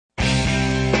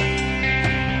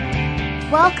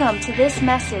Welcome to this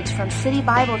message from City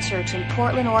Bible Church in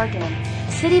Portland, Oregon.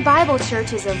 City Bible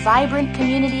Church is a vibrant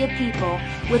community of people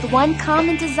with one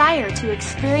common desire to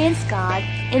experience God,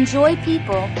 enjoy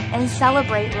people, and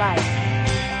celebrate life.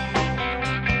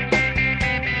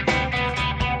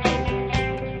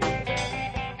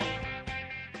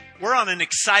 We're on an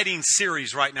exciting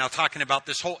series right now talking about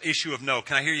this whole issue of no.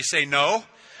 Can I hear you say no?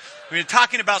 We've been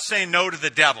talking about saying no to the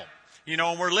devil. You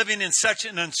know, and we're living in such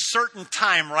an uncertain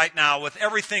time right now with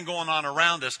everything going on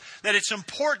around us that it's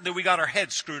important that we got our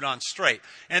heads screwed on straight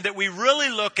and that we really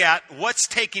look at what's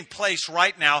taking place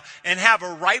right now and have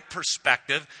a right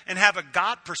perspective and have a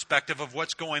God perspective of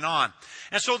what's going on.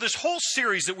 And so this whole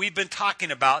series that we've been talking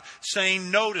about,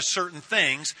 saying no to certain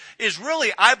things, is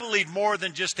really, I believe, more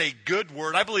than just a good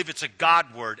word. I believe it's a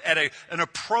God word at an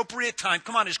appropriate time.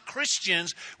 Come on, as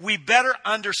Christians, we better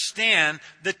understand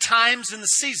the times and the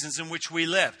seasons in which we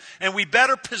live. And we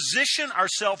better position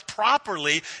ourselves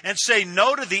properly and say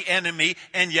no to the enemy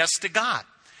and yes to God.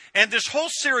 And this whole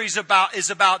series is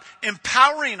about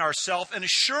empowering ourselves and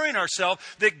assuring ourselves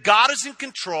that God is in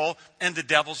control and the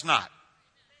devil's not.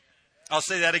 I'll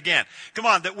say that again. Come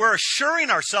on, that we're assuring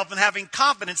ourselves and having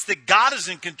confidence that God is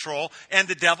in control and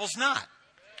the devil's not.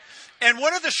 And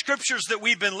one of the scriptures that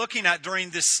we've been looking at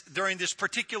during this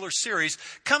particular series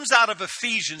comes out of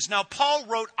Ephesians. Now, Paul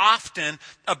wrote often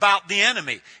about the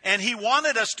enemy, and he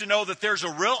wanted us to know that there's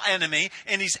a real enemy,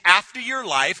 and he's after your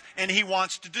life, and he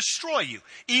wants to destroy you.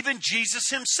 Even Jesus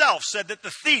himself said that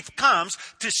the thief comes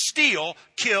to steal,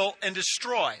 kill, and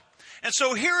destroy. And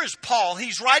so here is Paul.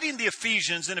 He's writing the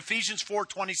Ephesians in Ephesians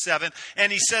 4:27,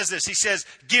 and he says this. He says,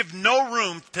 give no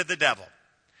room to the devil.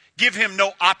 Give him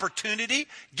no opportunity.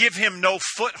 Give him no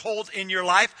foothold in your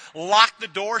life. Lock the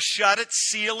door, shut it,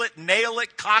 seal it, nail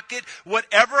it, cock it,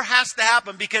 whatever has to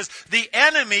happen, because the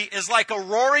enemy is like a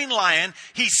roaring lion.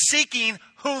 He's seeking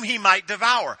whom he might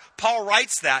devour. Paul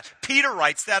writes that. Peter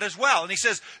writes that as well. And he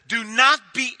says, do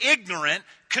not be ignorant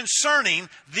concerning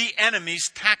the enemy's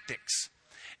tactics.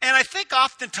 And I think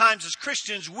oftentimes as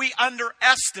Christians, we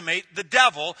underestimate the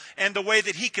devil and the way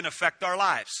that he can affect our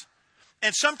lives.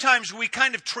 And sometimes we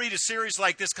kind of treat a series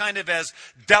like this kind of as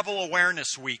Devil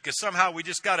Awareness Week, because somehow we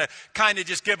just got to kind of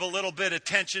just give a little bit of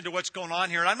attention to what's going on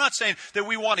here. And I'm not saying that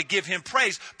we want to give him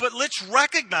praise, but let's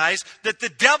recognize that the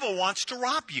devil wants to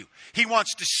rob you. He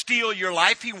wants to steal your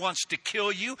life. He wants to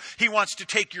kill you. He wants to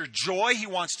take your joy. He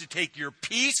wants to take your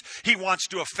peace. He wants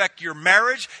to affect your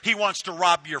marriage. He wants to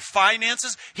rob your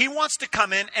finances. He wants to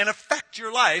come in and affect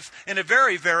your life in a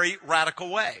very, very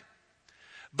radical way.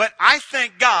 But I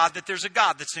thank God that there's a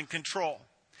God that's in control.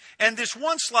 And this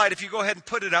one slide, if you go ahead and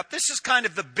put it up, this is kind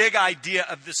of the big idea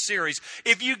of this series.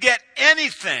 If you get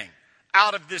anything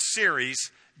out of this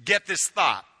series, get this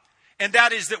thought. And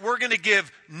that is that we're going to give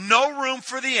no room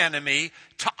for the enemy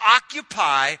to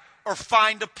occupy or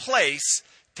find a place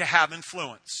to have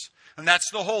influence. And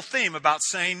that's the whole theme about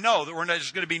saying no, that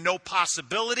there's going to be no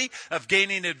possibility of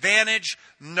gaining advantage,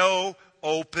 no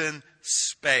open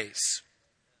space.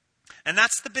 And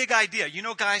that's the big idea. You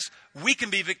know, guys, we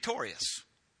can be victorious.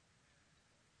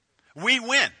 We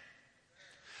win.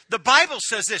 The Bible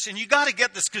says this, and you got to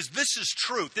get this because this is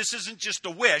truth. This isn't just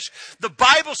a wish. The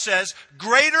Bible says,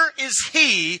 greater is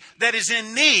he that is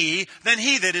in me than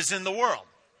he that is in the world.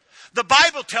 The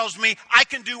Bible tells me I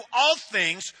can do all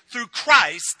things through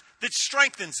Christ that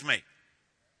strengthens me.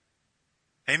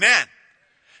 Amen.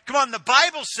 Come on, the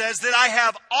Bible says that I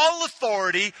have all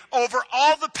authority over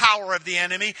all the power of the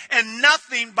enemy, and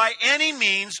nothing by any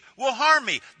means will harm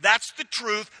me. That's the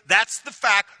truth. That's the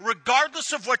fact.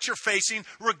 Regardless of what you're facing,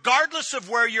 regardless of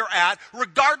where you're at,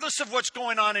 regardless of what's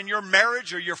going on in your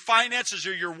marriage or your finances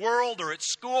or your world or at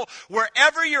school,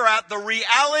 wherever you're at, the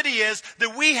reality is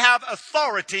that we have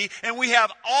authority and we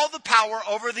have all the power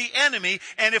over the enemy.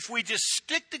 And if we just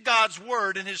stick to God's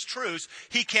word and his truths,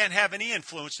 he can't have any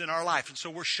influence in our life. And so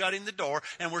we're shutting the door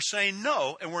and we're saying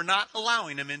no, and we're not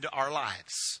allowing him into our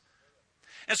lives.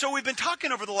 And so we've been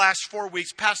talking over the last 4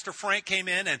 weeks. Pastor Frank came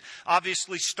in and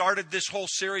obviously started this whole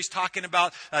series talking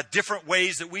about different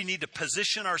ways that we need to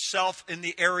position ourselves in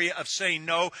the area of saying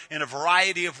no in a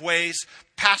variety of ways.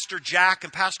 Pastor Jack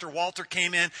and Pastor Walter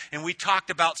came in and we talked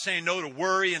about saying no to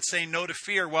worry and saying no to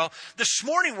fear. Well, this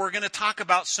morning we're going to talk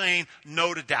about saying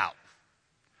no to doubt.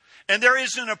 And there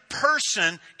isn't a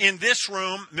person in this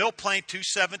room, Mill Plain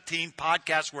 217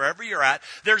 podcast, wherever you're at,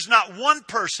 there's not one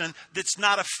person that's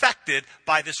not affected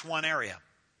by this one area.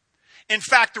 In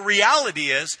fact, the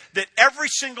reality is that every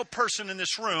single person in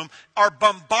this room are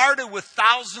bombarded with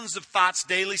thousands of thoughts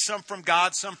daily, some from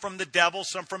God, some from the devil,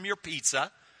 some from your pizza.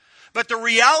 But the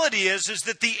reality is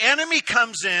that the enemy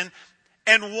comes in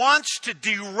and wants to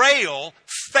derail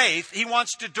faith. He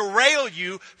wants to derail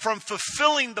you from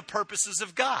fulfilling the purposes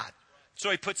of God.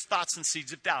 So he puts thoughts and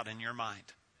seeds of doubt in your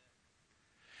mind.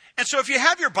 And so if you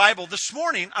have your Bible this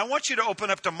morning, I want you to open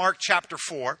up to Mark chapter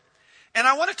 4. And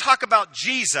I want to talk about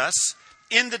Jesus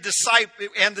and the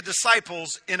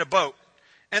disciples in a boat.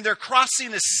 And they're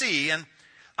crossing a sea. And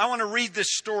I want to read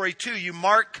this story to you.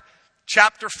 Mark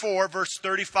chapter 4, verse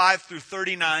 35 through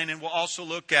 39. And we'll also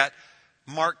look at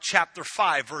Mark chapter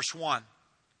 5, verse 1.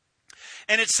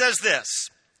 And it says this: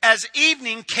 As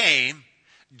evening came,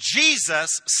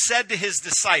 Jesus said to his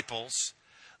disciples,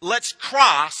 "Let's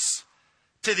cross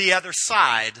to the other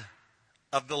side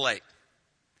of the lake."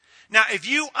 Now, if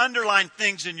you underline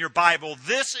things in your Bible,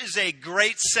 this is a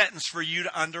great sentence for you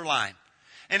to underline.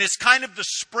 And it's kind of the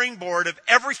springboard of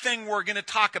everything we're going to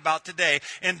talk about today.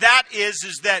 And that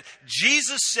is that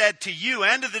Jesus said to you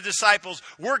and to the disciples,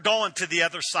 we're going to the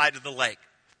other side of the lake.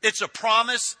 It's a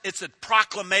promise, it's a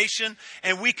proclamation,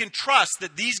 and we can trust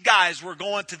that these guys were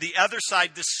going to the other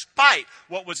side despite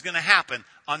what was going to happen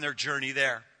on their journey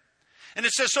there. And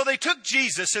it says, so they took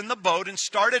Jesus in the boat and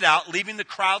started out, leaving the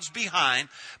crowds behind.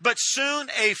 But soon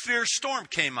a fierce storm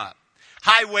came up.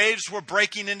 High waves were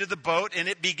breaking into the boat, and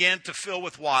it began to fill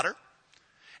with water.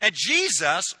 And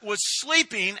Jesus was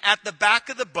sleeping at the back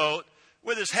of the boat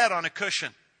with his head on a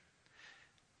cushion.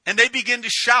 And they began to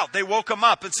shout. They woke him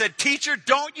up and said, "Teacher,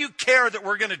 don't you care that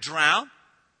we're going to drown?"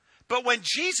 But when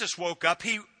Jesus woke up,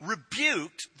 he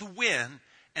rebuked the wind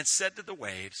and said to the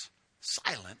waves,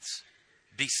 "Silence,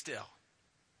 be still."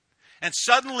 And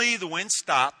suddenly the wind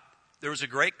stopped. There was a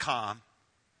great calm.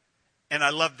 And I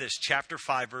love this, chapter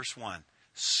 5, verse 1.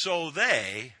 So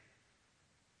they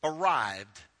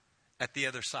arrived at the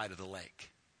other side of the lake.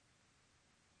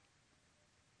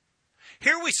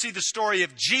 Here we see the story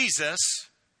of Jesus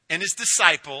and his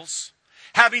disciples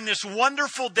having this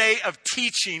wonderful day of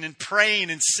teaching and praying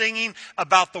and singing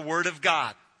about the Word of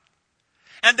God.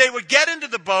 And they would get into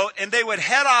the boat and they would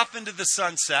head off into the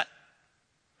sunset.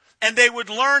 And they would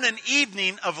learn an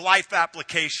evening of life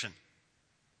application.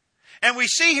 And we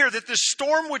see here that this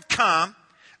storm would come,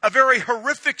 a very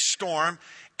horrific storm,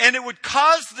 and it would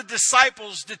cause the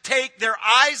disciples to take their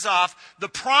eyes off the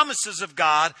promises of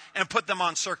God and put them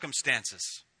on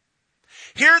circumstances.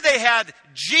 Here they had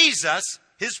Jesus,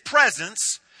 his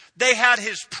presence. They had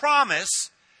his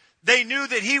promise. They knew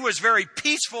that he was very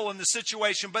peaceful in the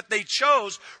situation, but they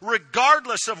chose,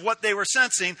 regardless of what they were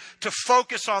sensing, to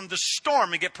focus on the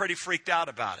storm and get pretty freaked out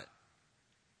about it.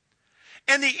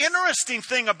 And the interesting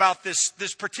thing about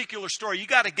this particular story, you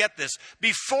got to get this.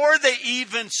 Before they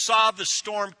even saw the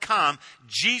storm come,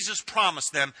 Jesus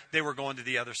promised them they were going to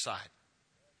the other side.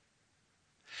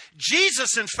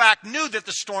 Jesus, in fact, knew that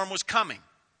the storm was coming.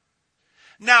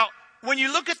 Now, when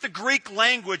you look at the Greek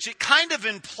language, it kind of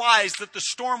implies that the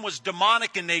storm was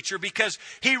demonic in nature because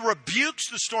he rebukes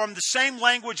the storm. The same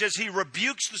language as he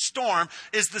rebukes the storm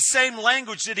is the same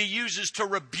language that he uses to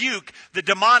rebuke the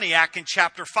demoniac in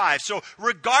chapter 5. So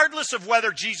regardless of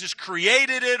whether Jesus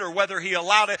created it or whether he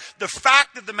allowed it, the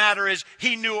fact of the matter is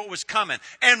he knew it was coming.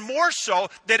 And more so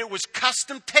that it was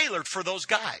custom tailored for those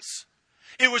guys.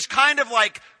 It was kind of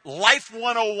like Life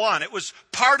 101. It was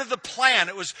part of the plan.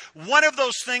 It was one of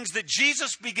those things that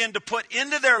Jesus began to put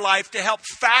into their life to help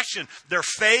fashion their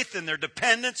faith and their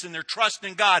dependence and their trust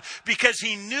in God, because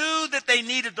he knew that they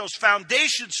needed those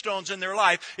foundation stones in their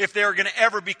life if they were going to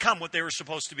ever become what they were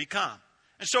supposed to become.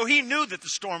 And so he knew that the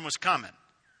storm was coming.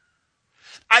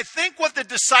 I think what the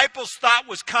disciples thought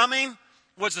was coming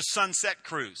was a sunset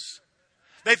cruise.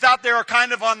 They thought they were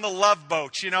kind of on the love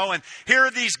boat, and here are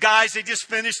these guys, they just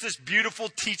finished this beautiful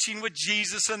teaching with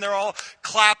Jesus, and they're all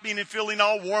clapping and feeling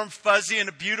all warm, fuzzy, and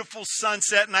a beautiful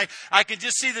sunset, and I can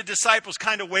just see the disciples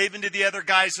kind of waving to the other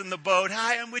guys in the boat.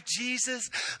 "Hi, I'm with Jesus.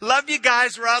 Love you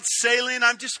guys. We're out sailing.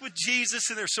 I'm just with Jesus,"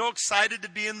 and they're so excited to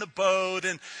be in the boat,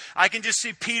 and I can just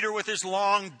see Peter with his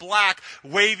long, black,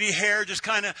 wavy hair just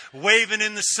kind of waving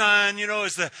in the sun,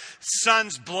 as the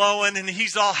sun's blowing, and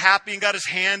he's all happy and got his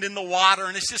hand in the water.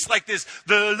 And it's just like this,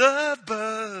 the love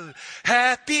boat,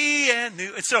 happy and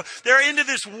new. And so they're into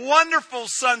this wonderful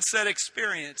sunset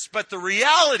experience. But the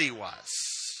reality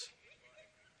was,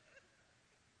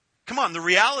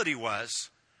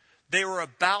 they were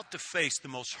about to face the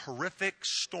most horrific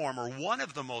storm, or one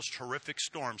of the most horrific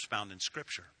storms found in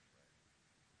Scripture.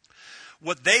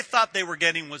 What they thought they were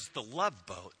getting was the love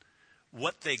boat.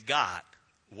 What they got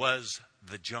was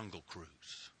the jungle cruise.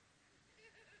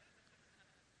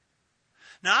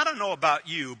 Now, I don't know about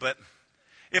you, but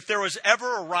if there was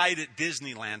ever a ride at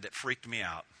Disneyland that freaked me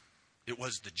out, it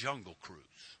was the Jungle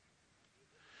Cruise.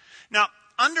 Now,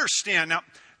 understand,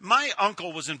 My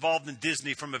uncle was involved in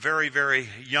Disney from a very, very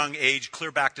young age,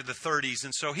 clear back to the 30s.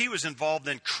 And so he was involved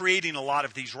in creating a lot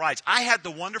of these rides. I had the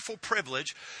wonderful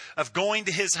privilege of going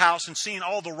to his house and seeing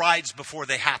all the rides before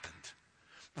they happened.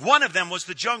 One of them was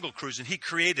the Jungle Cruise, and he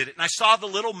created it. And I saw the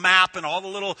little map and all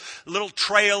the little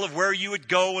trail of where you would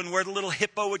go and where the little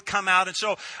hippo would come out. And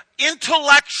so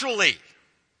intellectually,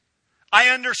 I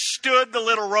understood the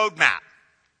little road map.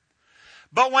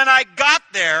 But when I got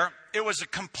there, it was a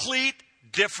complete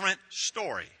different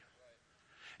story.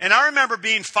 And I remember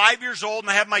being 5 years old,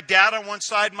 and I have my dad on one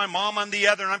side and my mom on the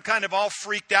other, and I'm kind of all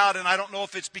freaked out, and I don't know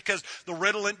if it's because the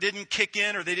Ritalin didn't kick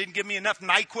in or they didn't give me enough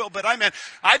NyQuil, but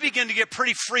I began to get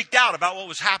pretty freaked out about what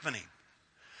was happening.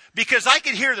 Because I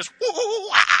could hear this,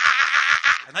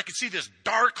 and I could see this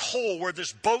dark hole where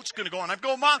this boat's going to go. And I'm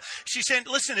going, Mom, she's saying,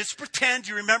 listen, it's pretend.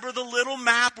 You remember the little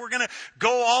map? We're going to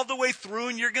go all the way through,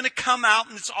 and you're going to come out,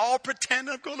 and it's all pretend.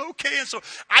 I'm going, okay. And so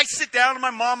I sit down, and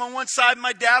my mom on one side, and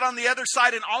my dad on the other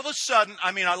side, and all of a sudden,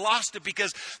 I lost it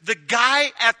because the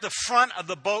guy at the front of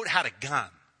the boat had a gun.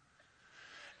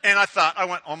 And I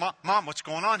went, oh, Mom, what's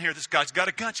going on here? This guy's got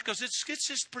a gun. She goes, it's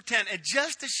just pretend. And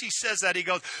just as she says that, he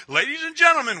goes, ladies and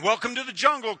gentlemen, welcome to the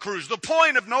Jungle Cruise, the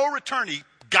point of no return. He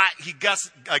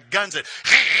guns it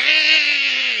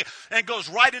and goes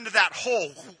right into that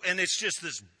hole. And it's just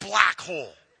this black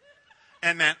hole.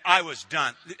 And man, I was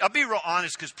done. I'll be real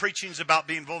honest because preaching's about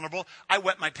being vulnerable. I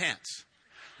wet my pants.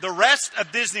 The rest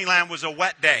of Disneyland was a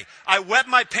wet day. I wet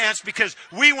my pants because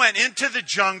we went into the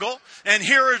jungle, and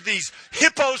here are these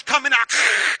hippos coming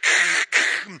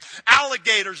out,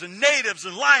 alligators and natives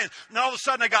and lions. And all of a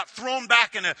sudden I got thrown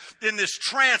back in this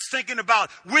trance thinking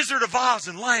about Wizard of Oz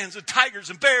and lions and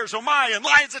tigers and bears, oh my, and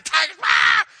lions and tigers.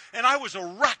 Ah! And I was a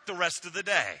wreck the rest of the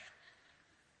day.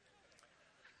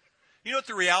 You know what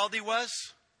the reality was?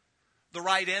 The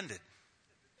ride ended.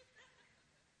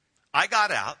 I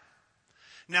got out.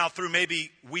 Now, through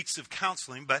maybe weeks of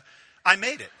counseling, but I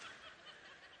made it.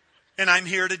 And I'm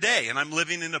here today, and I'm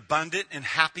living an abundant and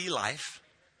happy life.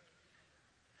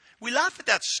 We laugh at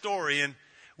that story, and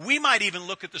we might even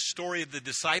look at the story of the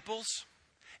disciples,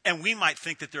 and we might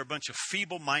think that they're a bunch of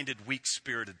feeble-minded,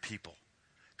 weak-spirited people.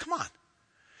 Come on.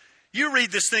 You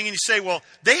read this thing, and you say, well,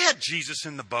 they had Jesus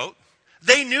in the boat.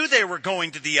 They knew they were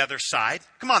going to the other side.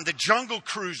 Come on, the Jungle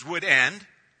Cruise would end.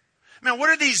 Man, what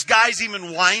are these guys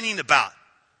even whining about?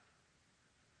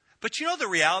 But you know the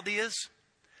reality is,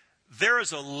 there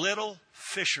is a little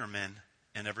fisherman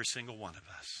in every single one of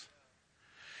us.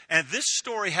 And this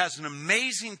story has an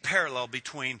amazing parallel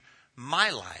between my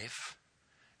life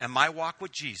and my walk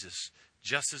with Jesus,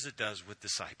 just as it does with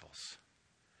disciples.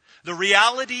 The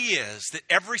reality is that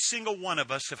every single one of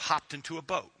us have hopped into a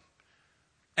boat,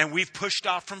 and we've pushed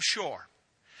off from shore.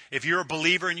 If you're a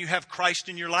believer and you have Christ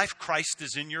in your life, Christ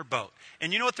is in your boat.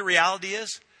 And you know what the reality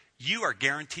is? You are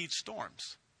guaranteed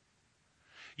storms.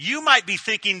 You might be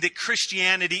thinking that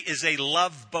Christianity is a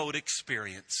love boat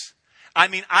experience.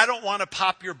 I don't want to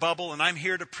pop your bubble, and I'm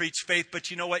here to preach faith, but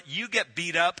you know what? You get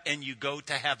beat up and you go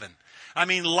to heaven.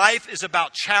 Life is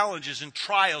about challenges and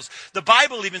trials. The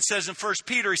Bible even says in 1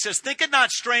 Peter, he says, think it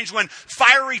not strange when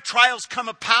fiery trials come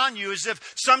upon you as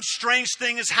if some strange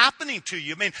thing is happening to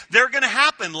you. They're going to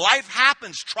happen. Life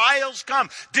happens. Trials come.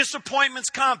 Disappointments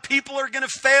come. People are going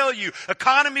to fail you.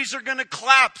 Economies are going to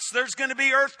collapse. There's going to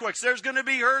be earthquakes. There's going to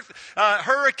be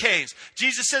hurricanes.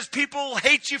 Jesus says people will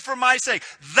hate you for my sake.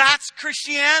 That's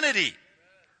Christianity.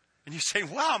 And you say,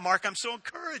 wow, Mark, I'm so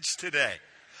encouraged today.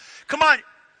 Come on.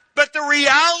 But the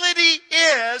reality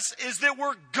is that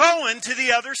we're going to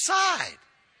the other side.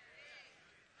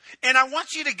 And I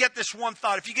want you to get this one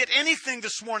thought. If you get anything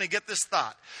this morning, get this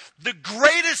thought. The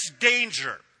greatest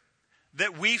danger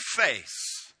that we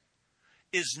face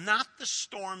is not the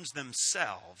storms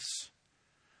themselves,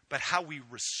 but how we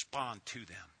respond to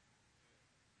them.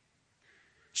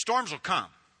 Storms will come.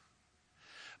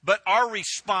 But our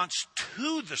response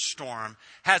to the storm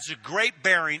has a great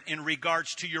bearing in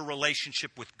regards to your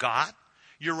relationship with God,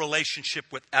 your relationship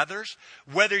with others,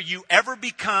 whether you ever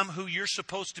become who you're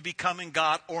supposed to become in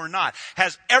God or not.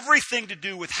 Has everything to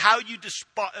do with how you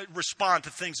respond to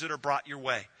things that are brought your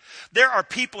way. There are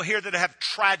people here that have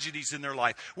tragedies in their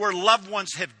life, where loved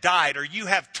ones have died, or you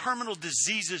have terminal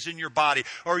diseases in your body,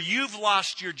 or you've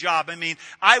lost your job.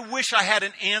 I wish I had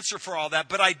an answer for all that,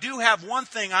 but I do have one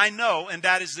thing I know, and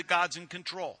that is that God's in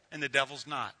control and the devil's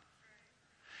not.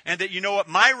 And that, you know what,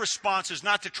 my response is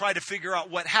not to try to figure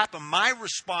out what happened. My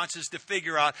response is to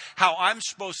figure out how I'm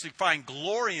supposed to find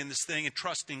glory in this thing and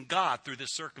trust in God through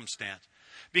this circumstance.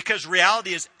 Because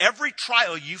reality is, every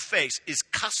trial you face is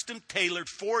custom tailored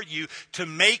for you to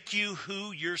make you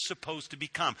who you're supposed to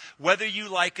become, whether you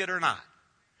like it or not.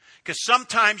 Because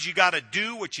sometimes you got to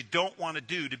do what you don't want to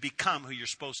do to become who you're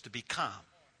supposed to become.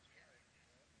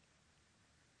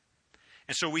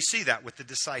 And so we see that with the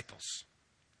disciples.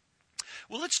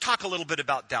 Well, let's talk a little bit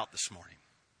about doubt this morning.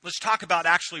 Let's talk about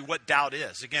actually what doubt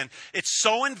is. Again, it's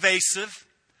so invasive,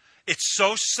 it's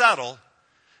so subtle,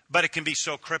 but it can be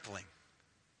so crippling.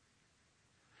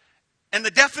 And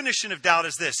the definition of doubt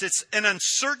is this: it's an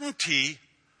uncertainty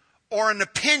or an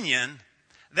opinion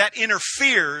that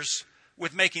interferes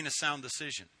with making a sound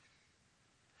decision.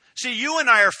 See, you and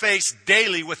I are faced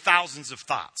daily with thousands of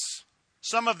thoughts.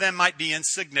 Some of them might be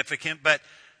insignificant, but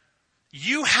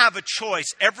you have a choice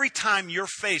every time you're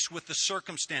faced with a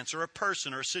circumstance or a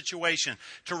person or a situation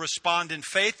to respond in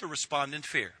faith or respond in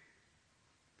fear.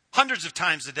 Hundreds of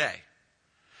times a day.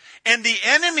 And the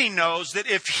enemy knows that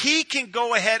if he can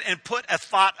go ahead and put a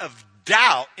thought of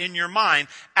doubt in your mind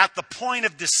at the point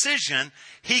of decision,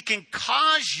 he can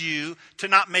cause you to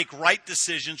not make right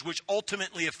decisions, which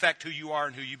ultimately affect who you are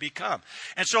and who you become.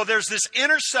 And so there's this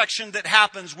intersection that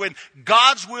happens when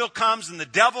God's will comes and the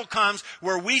devil comes,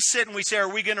 where we sit and we say,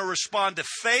 are we going to respond to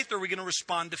faith or are we going to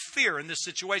respond to fear in this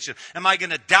situation? Am I going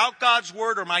to doubt God's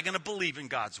word or am I going to believe in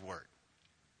God's word?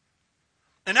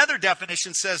 Another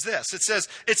definition says this. It says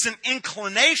it's an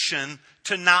inclination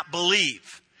to not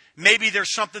believe. Maybe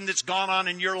there's something that's gone on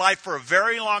in your life for a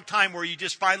very long time where you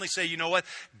just finally say, you know what?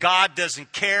 God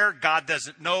doesn't care. God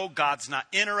doesn't know. God's not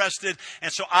interested.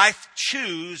 And so I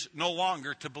choose no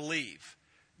longer to believe.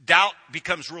 Doubt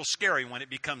becomes real scary when it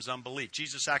becomes unbelief.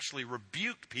 Jesus actually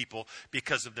rebuked people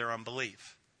because of their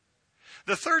unbelief.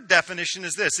 The third definition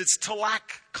is this. It's to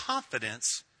lack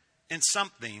confidence in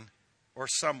something or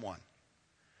someone.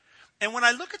 And when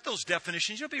I look at those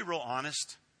definitions, you'll be real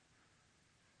honest.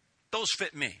 Those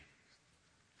fit me.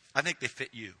 I think they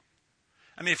fit you.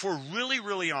 I mean, if we're really,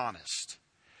 really honest,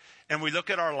 and we look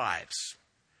at our lives,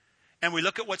 and we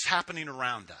look at what's happening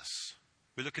around us,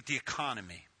 we look at the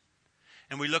economy,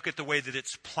 and we look at the way that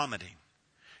it's plummeting.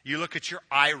 You look at your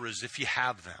IRAs, if you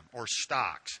have them, or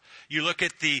stocks. You look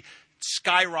at the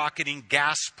skyrocketing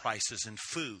gas prices and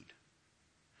food.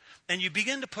 And you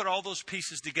begin to put all those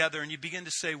pieces together, and you begin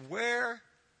to say, where's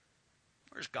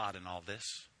God in all this?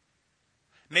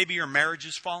 Maybe your marriage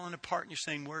is falling apart and you're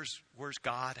saying, where's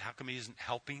God? How come he isn't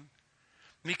helping?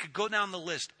 And you could go down the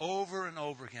list over and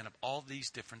over again of all these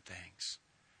different things.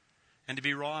 And to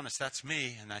be real honest, that's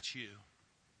me and that's you.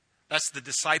 That's the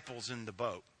disciples in the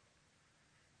boat.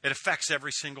 It affects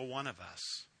every single one of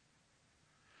us.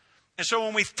 And so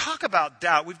when we talk about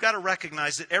doubt, we've got to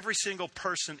recognize that every single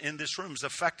person in this room is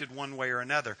affected one way or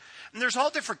another. And there's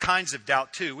all different kinds of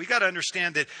doubt too. We got to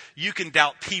understand that you can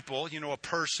doubt people, a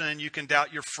person, you can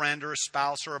doubt your friend or a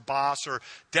spouse or a boss or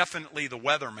definitely the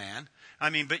weatherman.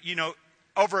 But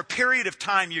over a period of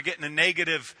time, you're getting a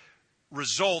negative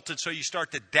result, and so you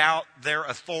start to doubt their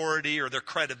authority or their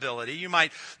credibility. You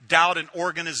might doubt an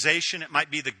organization. It might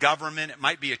be the government. It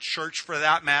might be a church for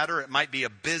that matter. It might be a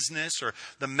business or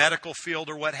the medical field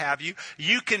or what have you.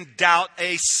 You can doubt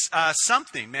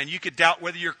something, man. You could doubt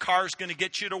whether your car is going to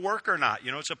get you to work or not.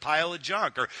 It's a pile of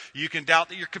junk. Or you can doubt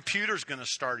that your computer is going to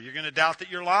start. Or you're going to doubt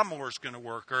that your lawnmower is going to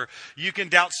work. Or you can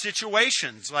doubt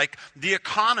situations like the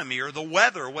economy or the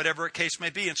weather or whatever the case may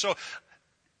be. And so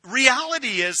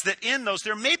reality is that in those,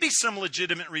 there may be some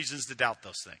legitimate reasons to doubt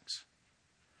those things.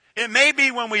 It may be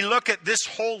when we look at this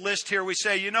whole list here, we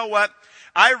say, you know what?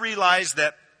 I realize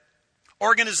that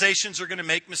organizations are going to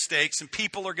make mistakes and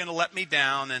people are going to let me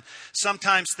down and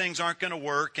sometimes things aren't going to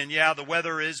work and yeah, the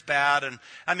weather is bad. And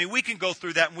we can go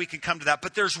through that and we can come to that.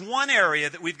 But there's one area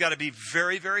that we've got to be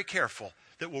very, very careful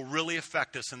that will really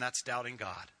affect us, and that's doubting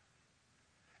God.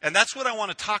 And that's what I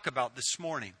want to talk about this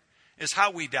morning, is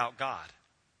how we doubt God.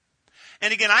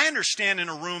 And again, I understand in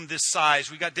a room this size,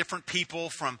 we got different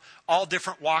people from all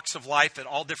different walks of life at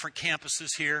all different campuses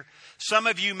here. Some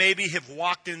of you maybe have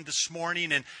walked in this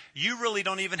morning and you really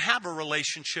don't even have a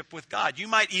relationship with God. You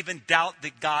might even doubt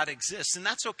that God exists, and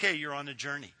that's okay. You're on a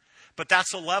journey, but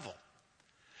that's a level.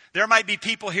 There might be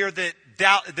people here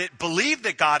that believe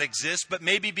that God exists, but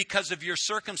maybe because of your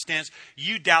circumstance,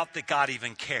 you doubt that God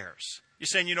even cares. You're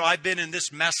saying, I've been in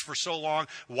this mess for so long.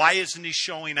 Why isn't he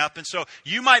showing up? And so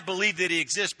you might believe that he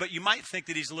exists, but you might think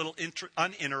that he's a little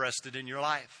uninterested in your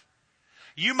life.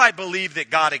 You might believe that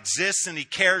God exists and he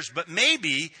cares, but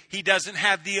maybe he doesn't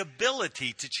have the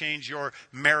ability to change your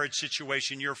marriage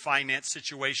situation, your finance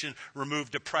situation, remove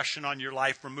depression on your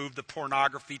life, remove the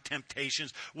pornography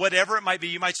temptations, whatever it might be.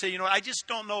 You might say, I just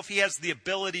don't know if he has the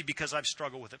ability because I've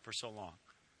struggled with it for so long.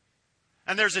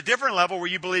 And there's a different level where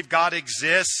you believe God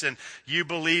exists and you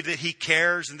believe that he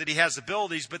cares and that he has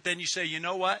abilities. But then you say, you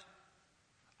know what?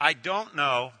 I don't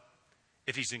know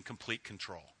if he's in complete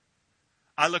control.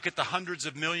 I look at the hundreds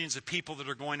of millions of people that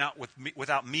are going out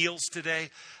without meals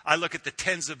today. I look at the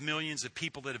tens of millions of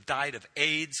people that have died of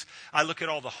AIDS. I look at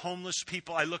all the homeless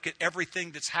people. I look at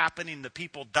everything that's happening, the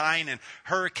people dying in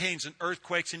hurricanes and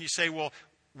earthquakes. And you say, well,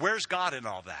 where's God in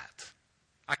all that?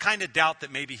 I kind of doubt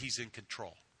that maybe he's in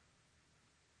control.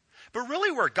 But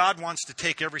really where God wants to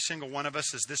take every single one of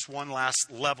us is this one last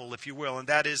level, if you will. And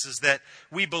that is that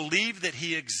we believe that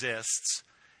he exists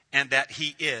and that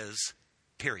he is,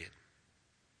 period.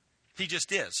 He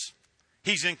just is.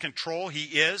 He's in control.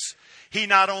 He is. He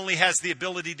not only has the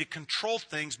ability to control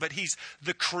things, but he's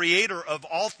the creator of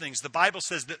all things. The Bible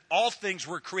says that all things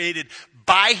were created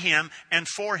by him and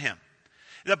for him.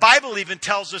 The Bible even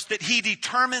tells us that he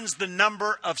determines the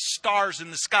number of stars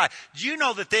in the sky. Do you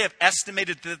know that they have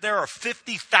estimated that there are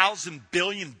 50,000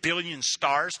 billion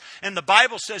stars? And the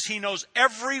Bible says he knows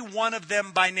every one of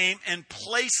them by name and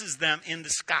places them in the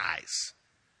skies.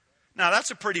 Now,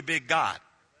 that's a pretty big God.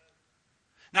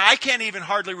 Now, I can't even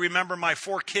hardly remember my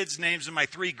 4 kids' names and my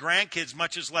 3 grandkids,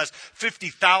 much as less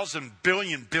 50,000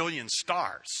 billion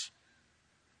stars.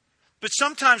 But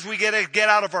sometimes we get to get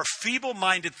out of our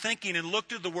feeble-minded thinking and look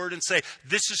to the Word and say,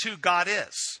 this is who God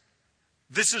is.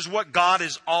 This is what God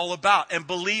is all about. And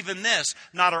believe in this,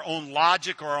 not our own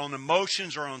logic or our own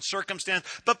emotions or our own circumstance,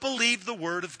 but believe the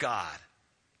Word of God.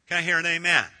 Can I hear an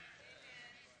amen?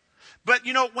 But,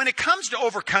 you know, when it comes to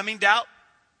overcoming doubt,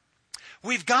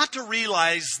 we've got to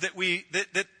realize that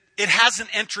that it has an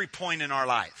entry point in our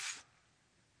life.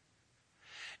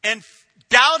 And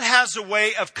doubt has a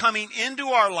way of coming into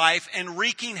our life and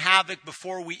wreaking havoc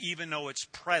before we even know it's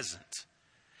present.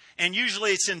 And usually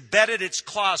it's embedded its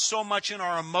claws so much in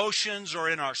our emotions or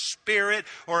in our spirit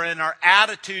or in our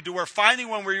attitude to where finally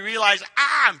when we realize,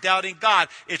 I'm doubting God,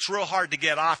 it's real hard to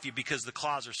get off you because the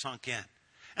claws are sunk in.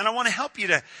 And I want to help you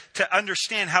to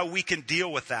understand how we can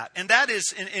deal with that. And that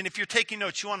is, and if you're taking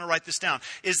notes, you want to write this down,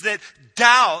 is that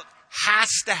doubt has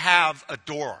to have a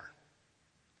door.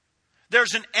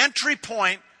 There's an entry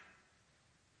point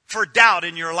for doubt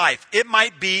in your life. It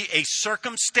might be a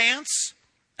circumstance,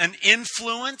 an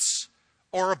influence,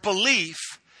 or a belief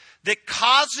that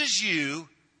causes you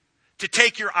to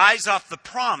take your eyes off the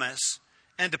promise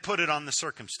and to put it on the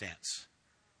circumstance.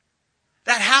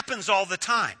 That happens all the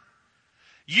time.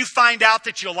 You find out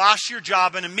that you lost your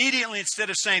job, and immediately, instead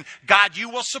of saying, God, you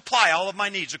will supply all of my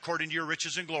needs according to your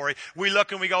riches and glory, we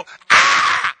look and we go,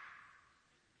 ah!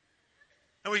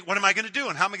 And what am I going to do?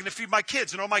 And how am I going to feed my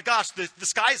kids? And oh my gosh, the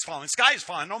sky is falling. The sky is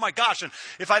falling. Oh my gosh. And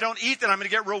if I don't eat, then I'm going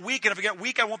to get real weak. And if I get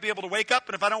weak, I won't be able to wake up.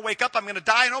 And if I don't wake up, I'm going to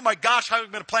die. And oh my gosh, how am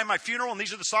I going to plan my funeral? And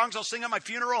these are the songs I'll sing at my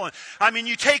funeral. And I mean,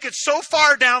 you take it so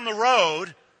far down the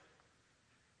road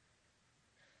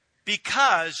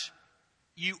because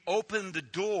you opened the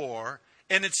door,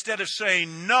 and instead of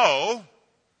saying no,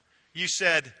 you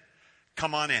said,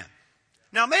 come on in.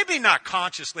 Now, maybe not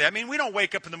consciously. I mean, we don't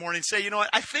wake up in the morning and say, you know what,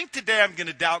 I think today I'm going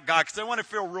to doubt God because I want to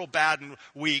feel real bad and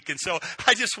weak, and so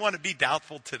I just want to be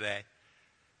doubtful today.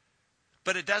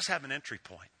 But it does have an entry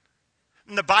point.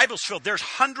 And the Bible's filled. There's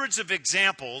hundreds of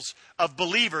examples of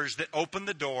believers that open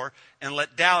the door and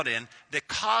let doubt in that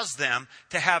cause them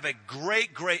to have a great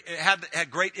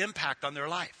impact on their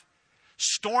life.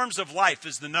 Storms of life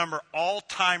is the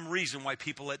all-time reason why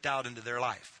people let doubt into their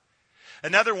life.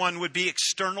 Another one would be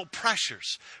external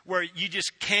pressures, where you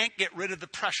just can't get rid of the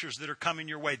pressures that are coming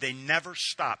your way. They never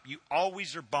stop. You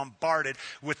always are bombarded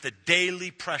with the daily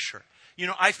pressure. You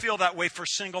know, I feel that way for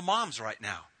single moms right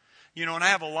now. You know, and I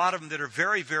have a lot of them that are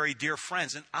very, very dear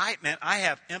friends. And I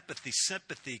have empathy,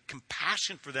 sympathy,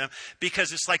 compassion for them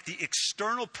because it's like the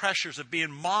external pressures of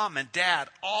being mom and dad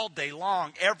all day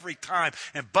long, every time,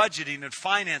 and budgeting and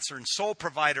financer and sole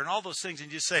provider and all those things.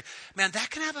 And you say, man, that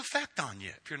can have effect on you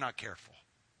if you're not careful.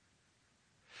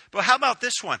 But how about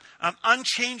this one?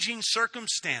 Unchanging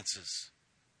circumstances.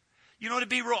 You know, to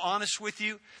be real honest with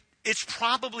you, it's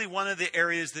probably one of the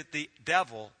areas that the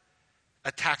devil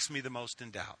attacks me the most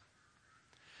in doubt.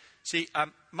 See,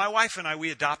 my wife and I,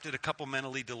 we adopted a couple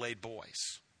mentally delayed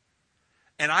boys.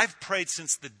 And I've prayed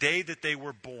since the day that they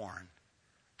were born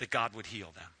that God would heal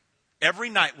them. Every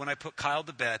night when I put Kyle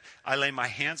to bed, I lay my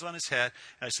hands on his head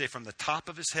and I say from the top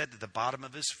of his head to the bottom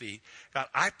of his feet, God,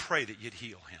 I pray that you'd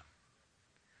heal him.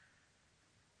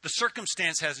 The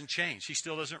circumstance hasn't changed. He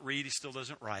still doesn't read. He still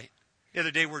doesn't write. The other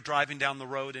day we're driving down the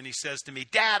road and he says to me,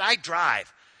 Dad, I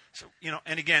drive. So, you know,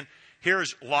 and again,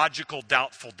 here's logical,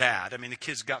 doubtful dad. I mean, the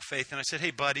kid's got faith. And I said, hey,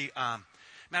 buddy, man,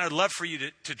 I'd love for you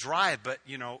to drive, but,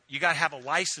 you know, you got to have a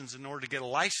license. In order to get a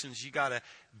license, you got to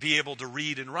be able to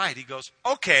read and write. He goes,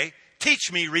 okay,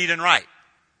 teach me read and write.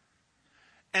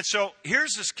 And so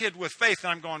here's this kid with faith,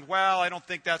 and I'm going, well, I don't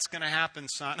think that's going to happen,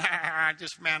 son.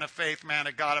 Just man of faith, man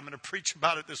of God. I'm going to preach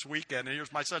about it this weekend. And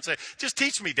here's my son saying, just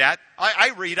teach me, Dad.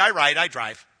 I read, I write, I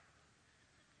drive.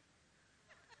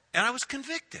 And I was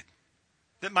convicted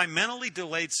that my mentally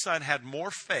delayed son had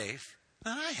more faith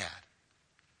than I had.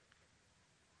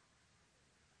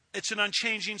 It's an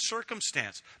unchanging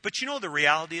circumstance. But you know the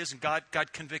reality is, and God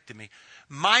convicted me,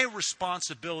 my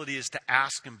responsibility is to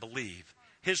ask and believe.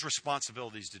 His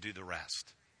responsibility is to do the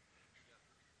rest.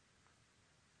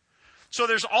 So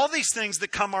there's all these things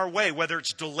that come our way, whether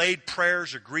it's delayed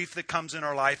prayers or grief that comes in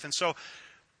our life. And so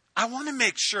I want to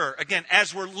make sure, again,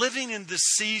 as we're living in this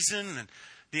season and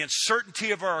the uncertainty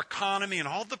of our economy and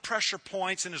all the pressure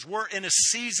points, and as we're in a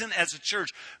season as a church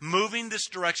moving this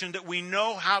direction, that we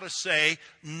know how to say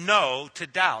no to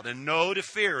doubt and no to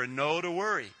fear and no to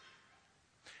worry.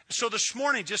 So this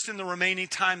morning, just in the remaining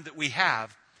time that we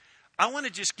have, I want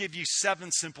to just give you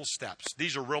 7 simple steps.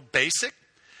 These are real basic,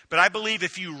 but I believe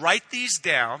if you write these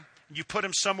down, you put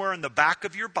them somewhere in the back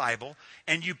of your Bible,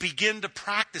 and you begin to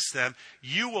practice them,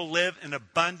 you will live an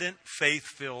abundant,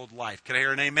 faith-filled life. Can I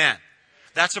hear an amen?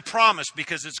 That's a promise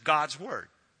because it's God's word.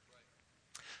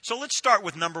 So let's start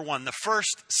with number 1. The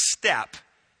first step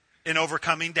in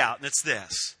overcoming doubt, and it's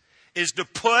this, is to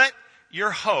put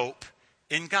your hope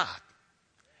in God.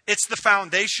 It's the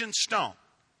foundation stone.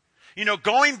 You know,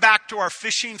 going back to our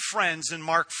fishing friends in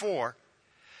Mark 4,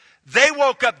 they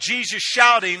woke up Jesus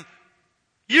shouting,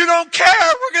 "You don't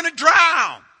care, we're going to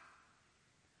drown."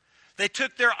 They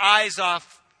took their eyes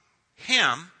off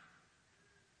him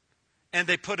and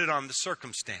they put it on the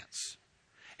circumstance.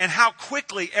 And how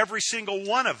quickly every single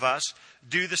one of us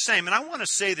do the same. And I want to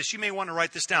say this, you may want to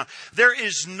write this down. There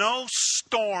is no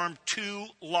storm too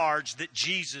large that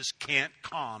Jesus can't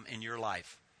calm in your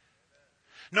life.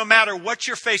 No matter what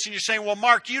you're facing, you're saying, well,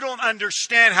 Mark, you don't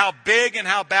understand how big and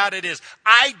how bad it is.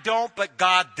 I don't, but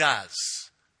God does.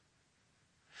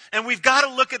 And we've got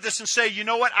to look at this and say, you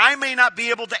know what? I may not be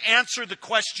able to answer the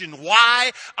question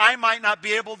why. I might not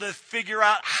be able to figure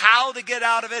out how to get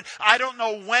out of it. I don't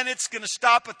know when it's going to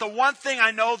stop. But the one thing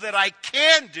I know that I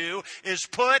can do is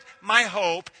put my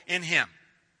hope in Him.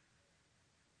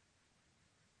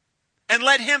 And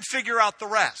let Him figure out the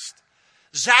rest.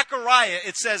 Zechariah,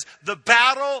 it says, the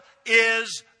battle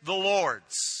is the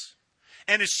Lord's.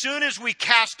 And as soon as we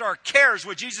cast our cares,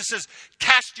 what Jesus says,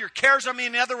 cast your cares on me.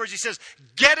 In other words, He says,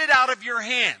 get it out of your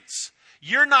hands.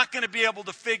 You're not going to be able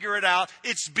to figure it out.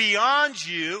 It's beyond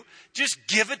you. Just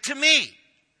give it to me.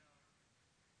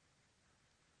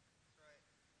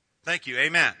 Thank you.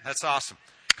 Amen. That's awesome.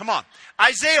 Come on.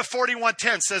 Isaiah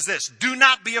 41:10 says this, do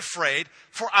not be afraid,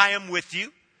 for I am with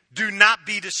you. Do not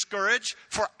be discouraged,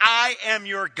 for I am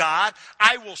your God.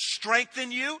 I will strengthen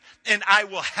you and I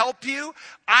will help you.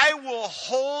 I will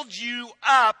hold you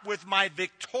up with my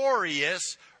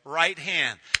victorious right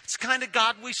hand. It's the kind of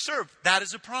God we serve. That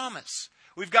is a promise.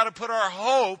 We've got to put our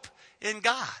hope in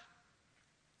God.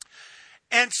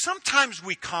 And sometimes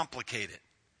we complicate it.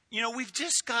 You know, we've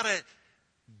just got to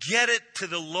get it to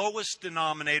the lowest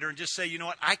denominator and just say, you know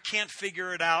what, I can't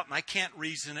figure it out and I can't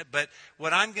reason it, but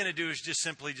what I'm going to do is just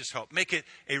simply just hope. Make it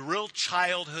a real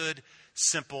childhood,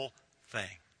 simple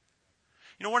thing.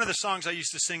 You know, one of the songs I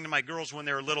used to sing to my girls when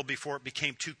they were little before it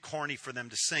became too corny for them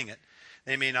to sing it,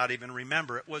 they may not even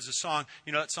remember it, was a song,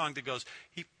 you know, that song that goes,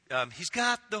 He's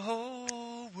got the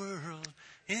whole world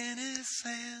in His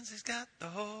hands. He's got the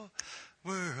whole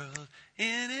world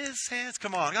in His hands.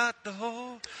 Come on. Got the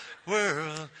whole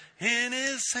world in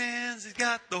His hands. He's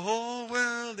got the whole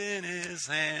world in His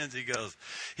hands. He goes,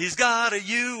 He's got a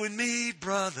you and me,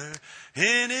 brother,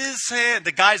 in His hand.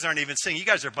 The guys aren't even singing. You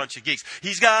guys are a bunch of geeks.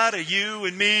 He's got a you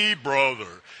and me, brother,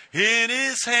 in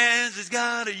His hands. He's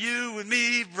got a you and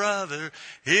me, brother,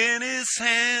 in His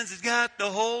hands. He's got the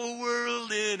whole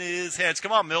world in His hands.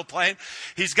 Come on, Mill Plain.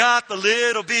 He's got the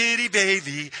little bitty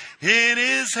baby in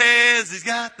His hands. He's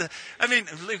got the,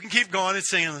 we can keep going and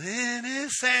singing. In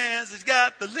His hands, He's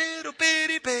got the little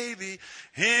bitty baby.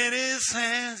 In His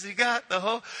hands, He got the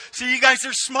whole. See, you guys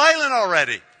are smiling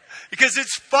already. Because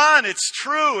it's fun, it's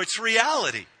true, it's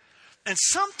reality. And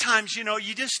sometimes, you know,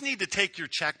 you just need to take your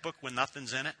checkbook when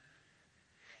nothing's in it.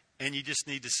 And you just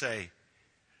need to say,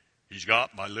 He's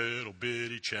got my little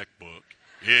bitty checkbook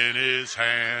in His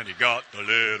hand. He got the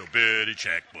little bitty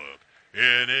checkbook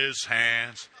in His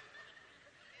hands.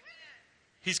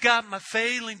 He's got my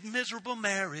failing, miserable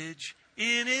marriage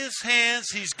in His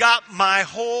hands. He's got my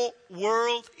whole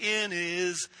world in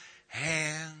His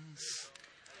hands.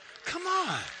 Come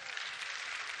on.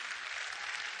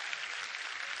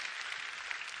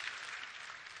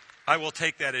 I will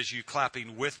take that as you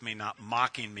clapping with me, not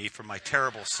mocking me for my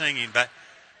terrible singing. But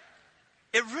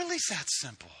It really is that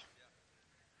simple.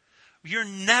 You're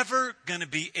never going to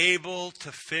be able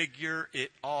to figure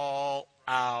it all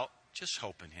out. Just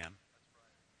hope in Him.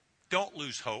 Don't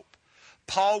lose hope.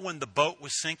 Paul, when the boat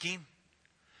was sinking,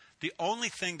 the only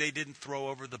thing they didn't throw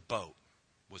over the boat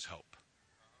was hope.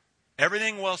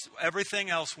 Everything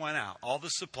else went out, all the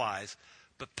supplies,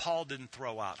 but Paul didn't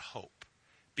throw out hope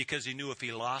because he knew if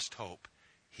he lost hope,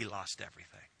 he lost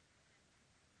everything.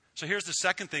 So here's the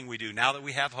second thing we do now that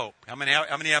we have hope. How many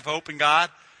have hope in God?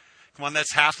 Come on,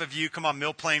 that's half of you. Come on,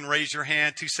 Mill Plain, raise your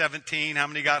hand. 217. How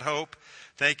many got hope?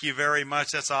 Thank you very much.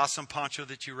 That's awesome, Pancho,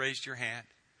 that you raised your hand.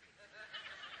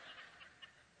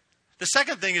 The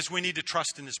second thing is we need to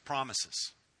trust in His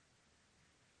promises.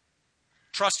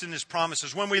 Trust in His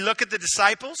promises. When we look at the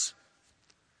disciples,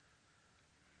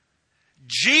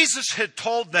 Jesus had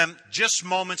told them just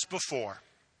moments before,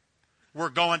 we're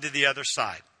going to the other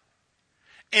side.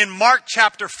 In Mark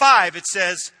chapter 5, it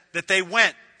says that they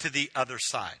went to the other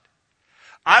side.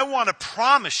 I want to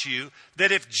promise you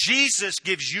that if Jesus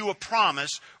gives you a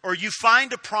promise or you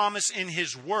find a promise in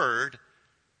His Word,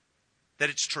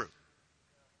 that it's true.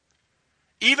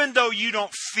 Even though you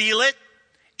don't feel it,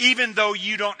 even though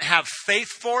you don't have faith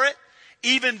for it,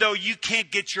 even though you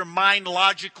can't get your mind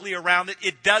logically around it,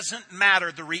 it doesn't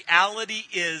matter. The reality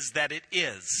is that it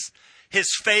is. His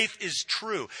faith is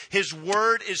true. His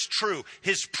word is true.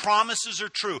 His promises are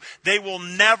true. They will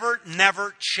never,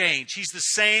 never change. He's the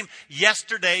same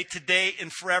yesterday, today,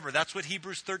 and forever. That's what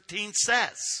Hebrews 13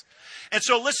 says. And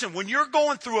so listen, when you're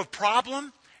going through a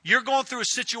problem, you're going through a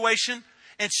situation,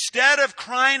 instead of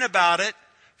crying about it,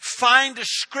 find a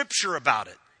scripture about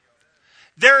it.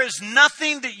 There is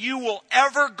nothing that you will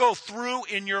ever go through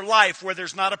in your life where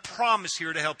there's not a promise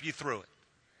here to help you through it.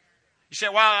 You say,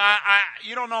 well,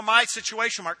 you don't know my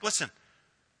situation, Mark. Listen,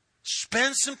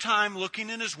 spend some time looking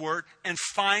in His Word and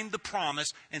find the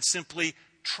promise and simply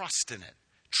trust in it.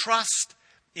 Trust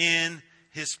in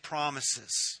His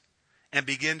promises and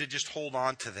begin to just hold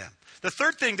on to them. The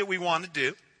third thing that we want to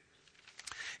do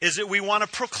is that we want to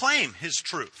proclaim His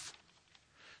truth.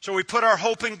 So we put our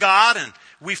hope in God and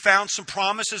we found some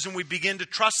promises and we begin to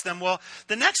trust them. Well,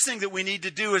 the next thing that we need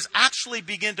to do is actually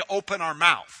begin to open our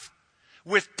mouth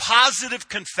with positive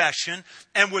confession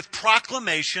and with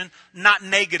proclamation, not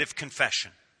negative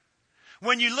confession.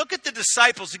 When you look at the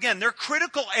disciples, again, their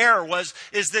critical error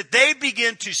is that they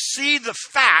begin to see the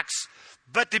facts,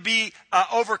 but to be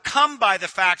overcome by the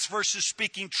facts versus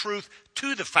speaking truth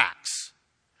to the facts.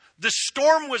 The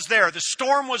storm was there. The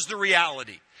storm was the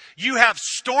reality. You have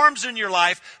storms in your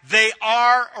life. They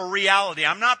are a reality.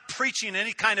 I'm not preaching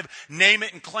any kind of name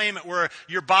it and claim it where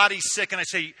your body's sick and I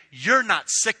say, you're not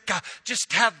sick.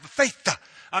 Just have faith.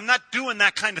 I'm not doing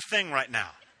that kind of thing right now.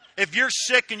 If you're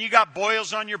sick and you got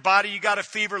boils on your body, you got a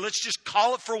fever, let's just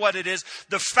call it for what it is.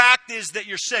 The fact is that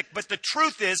you're sick. But the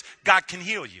truth is God can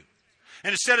heal you.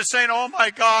 And instead of saying, oh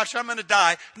my gosh, I'm going to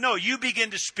die. No, you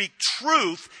begin to speak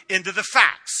truth into the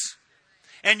facts.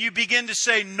 And you begin to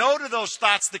say no to those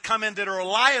thoughts that come in that are a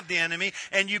lie of the enemy.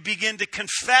 And you begin to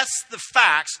confess the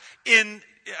facts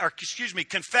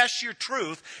confess your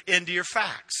truth into your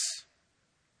facts.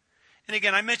 And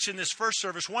again, I mentioned this first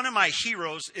service. One of my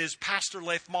heroes is Pastor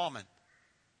Leif Malman.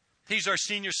 He's our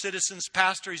senior citizens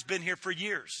pastor. He's been here for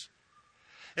years.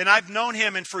 And I've known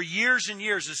him, and for years and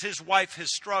years, as his wife has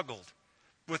struggled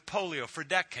with polio for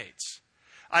decades,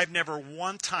 I've never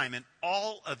one time in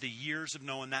all of the years of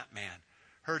knowing that man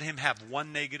heard him have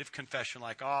one negative confession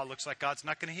like, oh, it looks like God's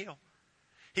not going to heal.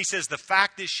 He says the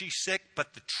fact is she's sick,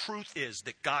 but the truth is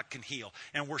that God can heal.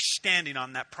 And we're standing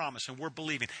on that promise and we're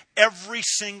believing. Every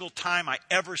single time I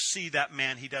ever see that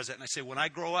man, he does it. And I say, when I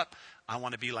grow up, I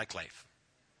want to be like Leif.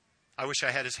 I wish I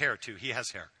had his hair too. He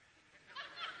has hair.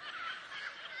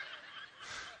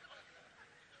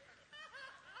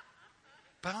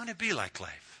 But I want to be like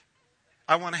Leif.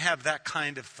 I want to have that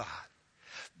kind of thought.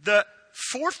 The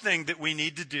fourth thing that we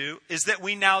need to do is that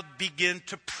we now begin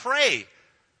to pray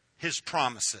His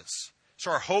promises. So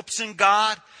our hope's in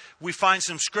God. We find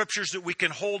some scriptures that we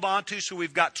can hold on to so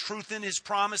we've got truth in His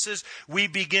promises. We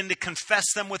begin to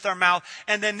confess them with our mouth.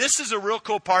 And then this is a real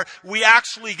cool part. We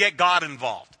actually get God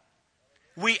involved.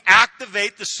 We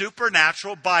activate the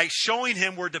supernatural by showing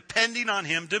Him we're depending on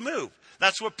Him to move.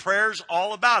 That's what prayer's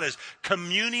all about, is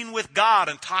communing with God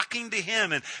and talking to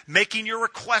Him and making your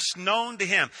requests known to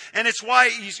Him. And it's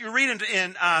why you read in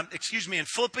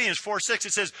Philippians 4:6,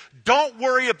 it says, don't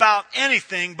worry about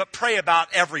anything, but pray about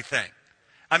everything.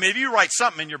 I mean, if you write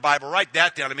something in your Bible, write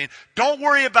that down. I mean, don't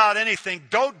worry about anything,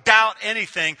 don't doubt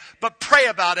anything, but pray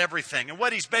about everything. And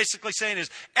what he's basically saying is,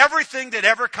 everything that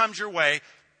ever comes your way,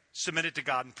 submit it to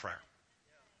God in prayer.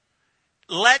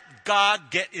 Let God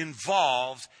get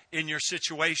involved in your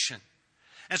situation.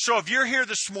 And so if you're here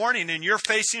this morning and you're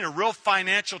facing a real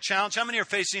financial challenge, how many are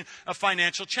facing a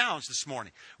financial challenge this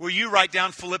morning? Well, you write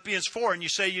down Philippians 4 and you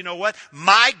say, you know what?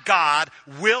 My God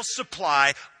will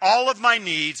supply all of my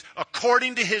needs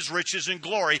according to his riches and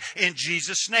glory in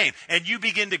Jesus' name. And you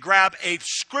begin to grab a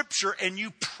scripture and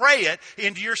you pray it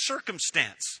into your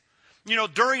circumstance. You know,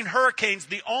 during hurricanes,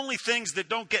 the only things that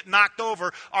don't get knocked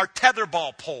over are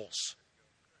tetherball poles.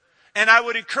 And I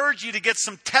would encourage you to get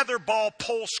some tetherball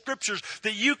pole scriptures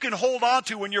that you can hold on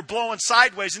to when you're blowing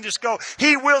sideways and just go,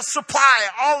 he will supply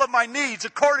all of my needs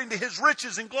according to his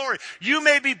riches and glory. You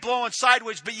may be blowing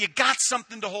sideways, but you got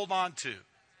something to hold on to.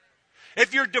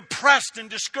 If you're depressed and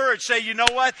discouraged, say, you know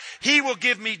what? He will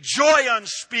give me joy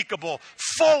unspeakable,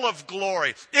 full of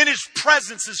glory. In his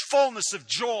presence is fullness of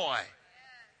joy.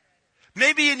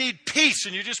 Maybe you need peace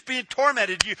and you're just being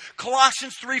tormented.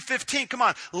 Colossians 3:15, come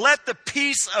on. Let the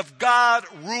peace of God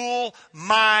rule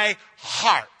my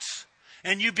heart.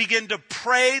 And you begin to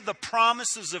pray the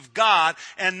promises of God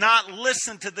and not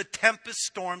listen to the tempest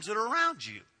storms that are around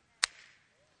you.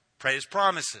 Pray his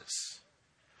promises.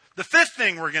 The fifth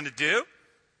thing we're going to do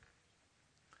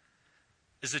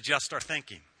is adjust our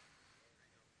thinking.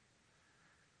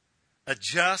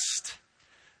 Adjust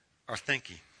our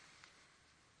thinking.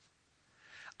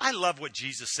 I love what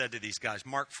Jesus said to these guys.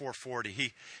 Marc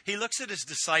 4:40. He looks at his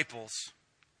disciples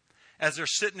as they're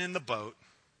sitting in the boat.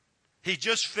 He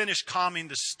just finished calming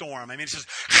the storm. I mean, it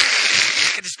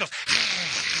just goes.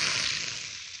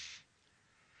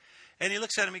 And he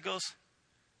looks at him, he goes,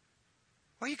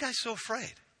 why are you guys so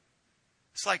afraid?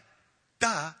 It's like,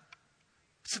 duh.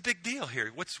 It's a big deal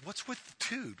here. What's with the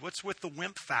tude? What's with the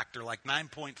wimp factor like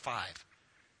 9.5?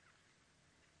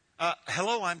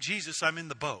 Hello, I'm Jesus. I'm in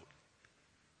the boat.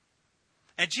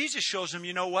 And Jesus shows him,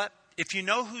 you know what? If you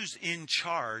know who's in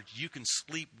charge, you can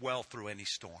sleep well through any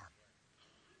storm.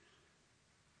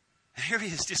 And here he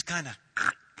is just kind of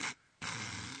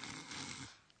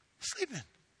sleeping.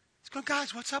 He's going,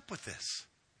 guys, what's up with this?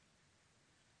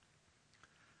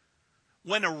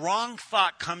 When a wrong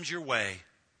thought comes your way,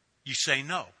 you say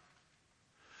no.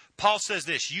 Paul says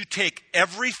this, you take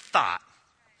every thought,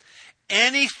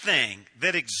 anything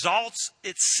that exalts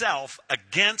itself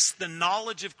against the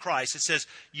knowledge of Christ, it says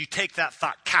you take that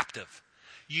thought captive.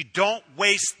 You don't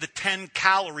waste the 10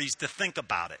 calories to think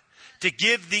about it, to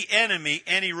give the enemy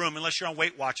any room, unless you're on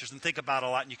Weight Watchers and think about it a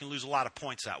lot, and you can lose a lot of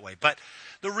points that way. But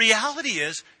the reality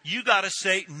is you got to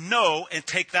say no and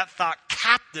take that thought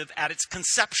captive at its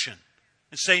conception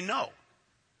and say no.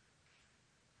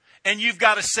 And you've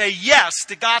got to say yes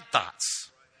to God thoughts.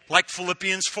 Like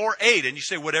Philippians 4:8, and you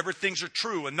say, whatever things are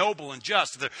true and noble and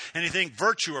just, if there's anything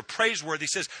virtue or praiseworthy, he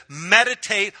says,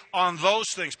 meditate on those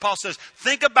things. Paul says,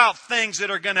 think about things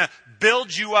that are going to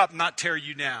build you up, not tear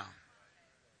you down.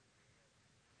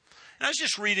 And I was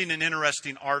just reading an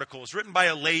interesting article. It was written by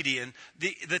a lady, and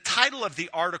the title of the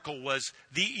article was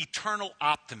The Eternal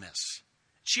Optimist.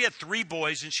 She had 3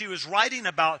 boys, and she was writing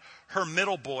about her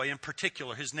middle boy in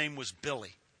particular. His name was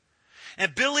Billy.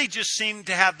 And Billy just seemed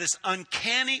to have this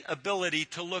uncanny ability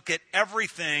to look at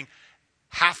everything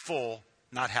half full,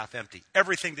 not half empty.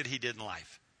 Everything that he did in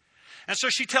life. And so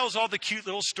she tells all the cute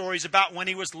little stories about when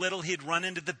he was little, he'd run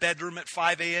into the bedroom at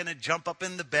 5 a.m. and jump up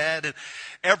in the bed. And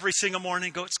every single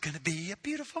morning go, it's going to be a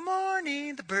beautiful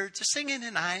morning. The birds are singing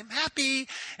and I'm happy.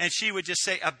 And she would just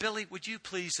say, Billy, would you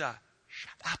please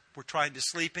shut up, we're trying to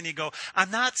sleep. And he'd go, I'm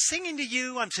not singing to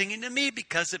you, I'm singing to me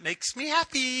because it makes me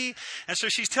happy. And so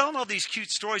she's telling all these cute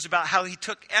stories about how he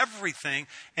took everything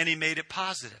and he made it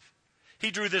positive.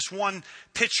 He drew this one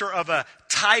picture of a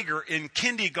tiger in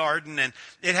kindergarten, and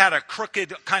it had a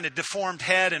crooked, kind of deformed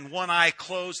head and one eye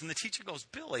closed. And the teacher goes,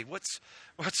 Billy, what's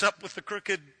up with the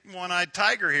crooked one-eyed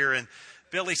tiger here? And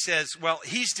Billy says, well,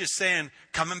 he's just saying,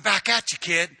 coming back at you,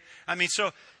 kid. I mean,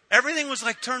 so everything was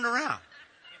like turned around.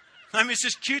 I mean, it's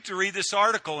just cute to read this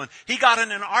article. And he got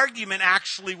in an argument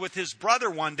actually with his brother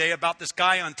one day about this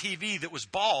guy on TV that was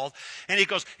bald. And he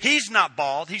goes, he's not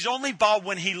bald. He's only bald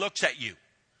when he looks at you.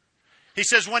 He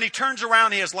says when he turns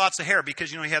around, he has lots of hair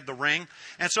because, he had the ring.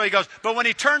 And so he goes, but when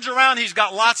he turns around, he's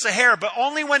got lots of hair. But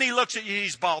only when he looks at you,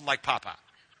 he's bald like Papa.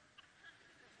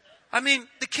 I mean,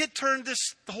 the kid turned the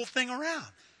whole thing around.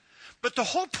 But the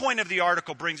whole point of the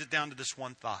article brings it down to this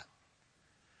one thought.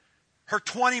 Her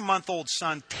 20-month-old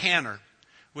son, Tanner,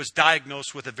 was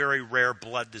diagnosed with a very rare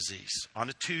blood disease on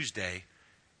a Tuesday,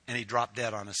 and he dropped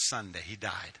dead on a Sunday. He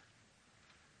died.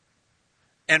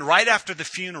 And right after the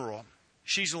funeral,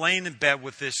 she's laying in bed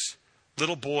with this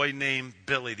little boy named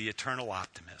Billy, the eternal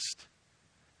optimist.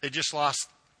 They just lost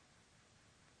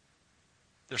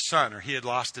their son, or he had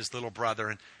lost his little brother.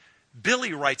 And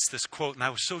Billy writes this quote, and I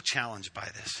was so challenged by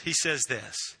this. He says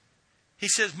this. He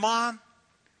says, Mom,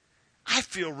 I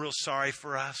feel real sorry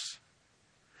for us.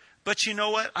 But you know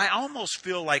what? I almost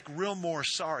feel like real more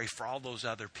sorry for all those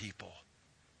other people.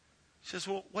 He says,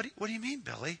 well, what do you mean,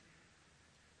 Billy?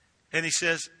 And he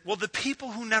says, well, the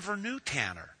people who never knew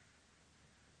Tanner.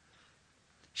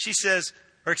 He says,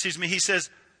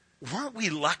 weren't we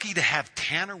lucky to have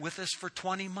Tanner with us for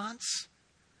 20 months?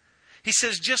 He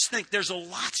says, just think, there's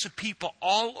lots of people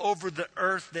all over the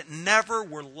earth that never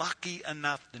were lucky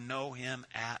enough to know him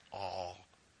at all.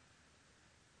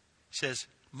 He says,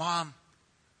 Mom,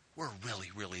 we're really,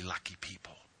 really lucky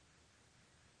people.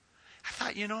 I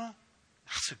thought,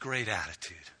 that's a great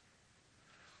attitude.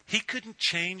 He couldn't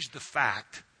change the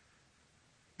fact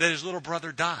that his little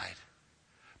brother died.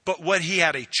 But what he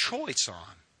had a choice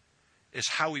on is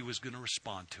how he was going to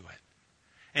respond to it.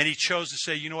 And he chose to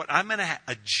say, you know what, I'm going to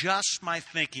adjust my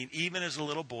thinking, even as a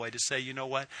little boy, to say, you know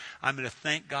what, I'm going to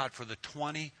thank God for the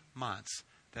 20 months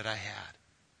that I had.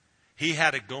 He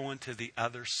had a going to the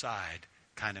other side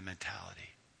kind of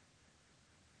mentality.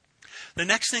 The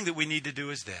next thing that we need to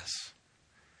do is this,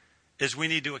 is we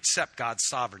need to accept God's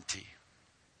sovereignty.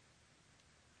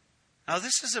 Now,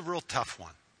 this is a real tough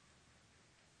one.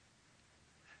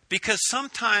 Because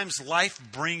sometimes life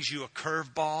brings you a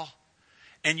curveball,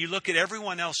 and you look at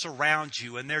everyone else around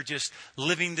you, and they're just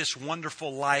living this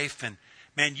wonderful life, and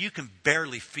man, you can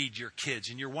barely feed your kids,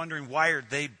 and you're wondering, why are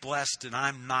they blessed and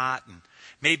I'm not? And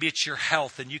maybe it's your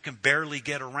health, and you can barely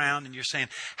get around, and you're saying,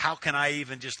 how can I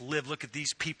even just live? Look at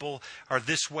these people are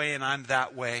this way and I'm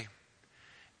that way.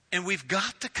 And we've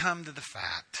got to come to the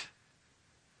fact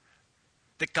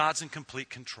that God's in complete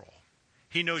control.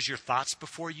 He knows your thoughts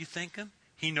before you think them.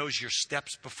 He knows your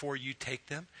steps before you take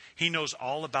them. He knows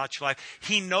all about your life.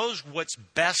 He knows what's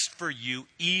best for you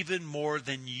even more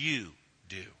than you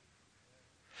do.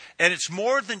 And it's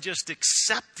more than just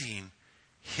accepting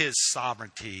His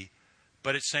sovereignty,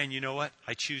 but it's saying, you know what?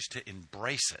 I choose to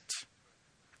embrace it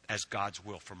as God's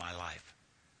will for my life.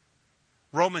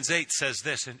 Romans 8 says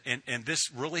this, and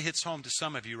this really hits home to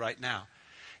some of you right now.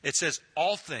 It says,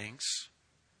 all things,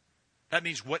 that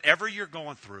means whatever you're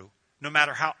going through, no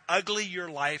matter how ugly your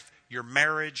life, your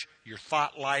marriage, your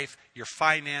thought life, your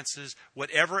finances,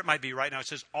 whatever it might be right now, it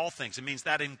says all things. It means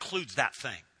that includes that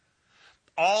thing.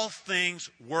 All things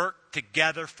work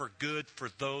together for good for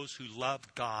those who love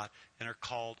God and are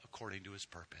called according to His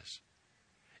purpose.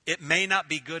 It may not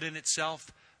be good in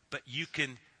itself, but you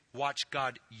can watch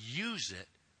God use it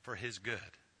for His good.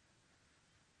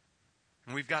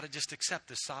 And we've got to just accept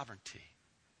His sovereignty.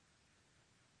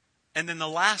 And then the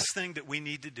last thing that we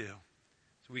need to do,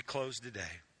 as we close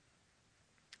today,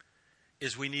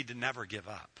 is we need to never give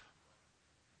up.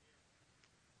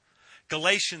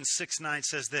 Galatians 6:9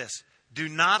 says this, do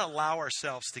not allow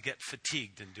ourselves to get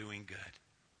fatigued in doing good.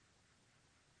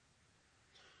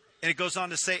 And it goes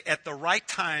on to say, at the right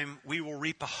time, we will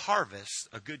reap a harvest,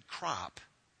 a good crop,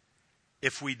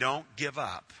 if we don't give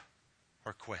up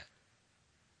or quit.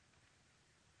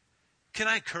 Can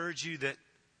I encourage you that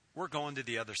we're going to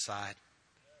the other side?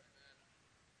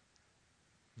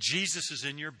 Jesus is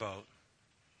in your boat,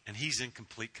 and He's in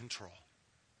complete control.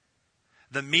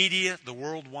 The media, the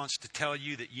world wants to tell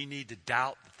you that you need to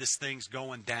doubt that this thing's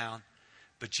going down.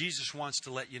 But Jesus wants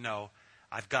to let you know,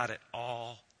 I've got it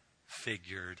all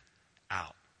figured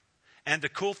out. And the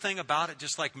cool thing about it,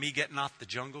 just like me getting off the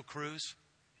Jungle Cruise,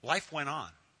 life went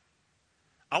on.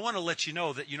 I want to let you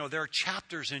know that, there are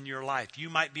chapters in your life. You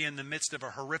might be in the midst of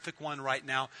a horrific one right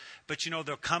now, but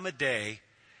there'll come a day,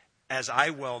 as I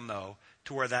well know,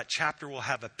 to where that chapter will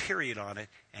have a period on it,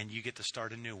 and you get to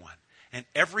start a new one. And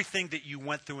everything that you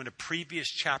went through in a previous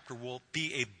chapter will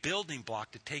be a building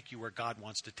block to take you where God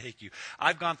wants to take you.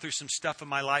 I've gone through some stuff in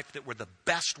my life that were the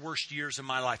best, worst years of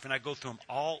my life. And I go through them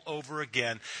all over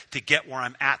again to get where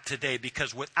I'm at today.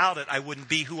 Because without it, I wouldn't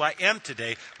be who I am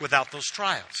today without those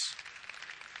trials.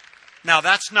 Now,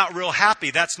 that's not real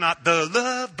happy. That's not the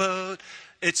love boat.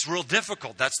 It's real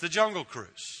difficult. That's the Jungle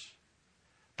Cruise.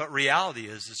 But reality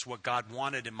is, it's what God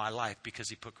wanted in my life because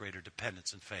He put greater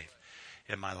dependence and faith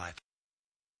in my life.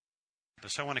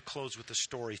 So I want to close with a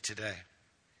story today.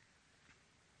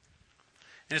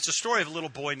 And it's a story of a little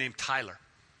boy named Tyler.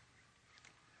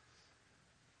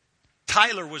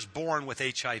 Tyler was born with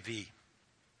HIV. He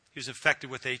was infected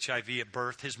with HIV at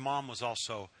birth. His mom was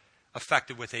also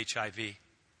affected with HIV.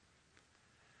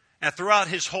 And throughout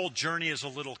his whole journey as a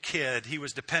little kid, he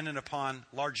was dependent upon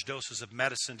large doses of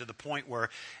medicine to the point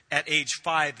where at age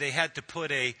 5, they had to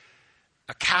put a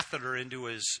catheter into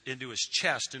his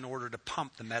chest in order to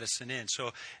pump the medicine in.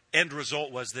 So end result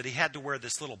was that he had to wear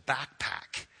this little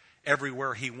backpack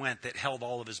everywhere he went that held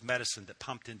all of his medicine that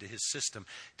pumped into his system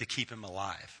to keep him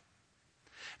alive.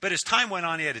 But as time went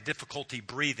on, he had a difficulty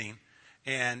breathing.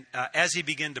 And as he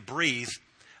began to breathe,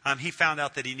 he found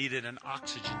out that he needed an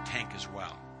oxygen tank as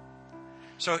well.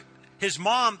 So his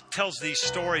mom tells these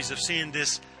stories of seeing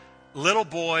this little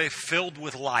boy filled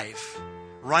with life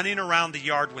running around the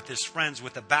yard with his friends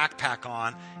with a backpack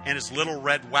on and his little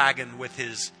red wagon with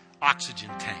his oxygen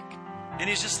tank. And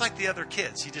he's just like the other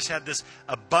kids. He just had this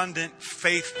abundant,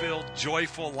 faith-filled,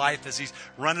 joyful life as he's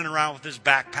running around with his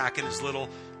backpack and his little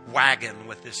wagon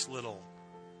with this little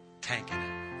tank in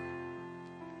it.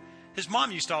 His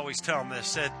mom used to always tell him this,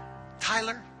 said,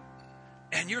 Tyler,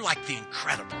 man, you're like the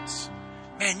Incredibles.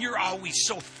 Man, you're always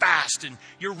so fast and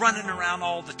you're running around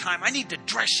all the time. I need to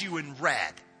dress you in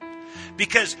red.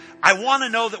 Because I want to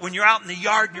know that when you're out in the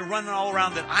yard and you're running all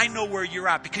around that I know where you're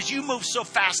at. Because you move so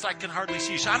fast I can hardly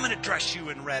see you. So I'm going to dress you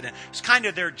in red. And it's kind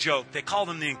of their joke. They call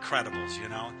them the Incredibles, you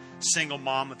know. Single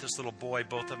mom with this little boy,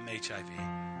 both of them HIV.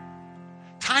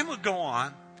 Time would go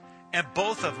on and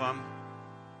both of them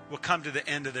will come to the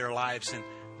end of their lives, and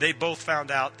they both found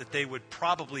out that they would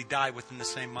probably die within the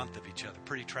same month of each other.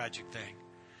 Pretty tragic thing.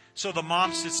 So the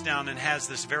mom sits down and has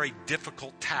this very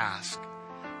difficult task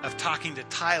of talking to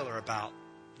Tyler about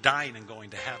dying and going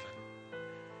to heaven.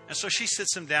 And so she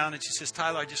sits him down and she says,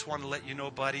 Tyler, I just want to let you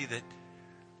know, buddy, that,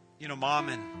 you know, Mom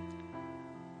and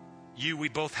you, we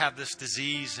both have this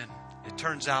disease, and it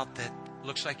turns out that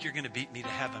looks like you're going to beat me to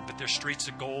heaven, but there's streets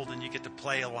of gold and you get to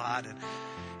play a lot. And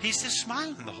he's just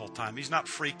smiling the whole time. He's not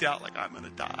freaked out like I'm going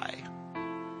to die.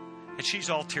 And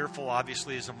she's all tearful,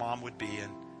 obviously, as a mom would be.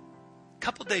 And a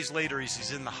couple of days later,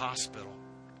 he's in the hospital.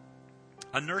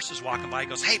 A nurse is walking by. He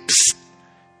goes, hey, psst.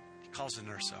 He calls the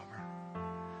nurse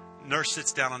over. Nurse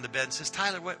sits down on the bed and says,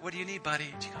 Tyler, what do you need, buddy?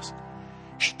 And she goes,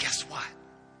 hey, guess what?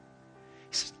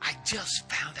 He says, I just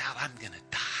found out I'm going to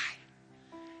die.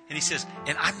 And he says,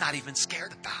 and I'm not even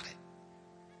scared about it.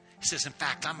 He says, in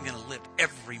fact, I'm going to live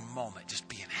every moment just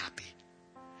being happy.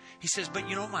 He says, but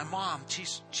you know, my mom,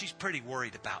 she's pretty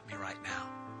worried about me right now.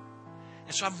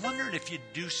 And so I'm wondering if you'd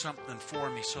do something for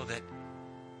me so that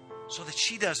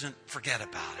she doesn't forget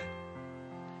about it.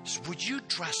 He says, would you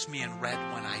dress me in red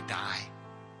when I die?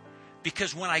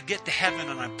 Because when I get to heaven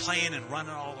and I'm playing and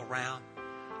running all around,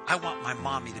 I want my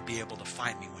mommy to be able to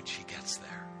find me when she gets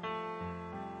there.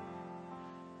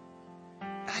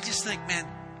 I just think, man,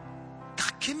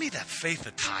 God, give me that faith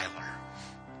of Tyler.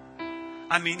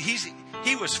 I mean,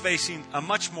 he was facing a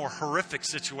much more horrific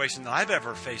situation than I've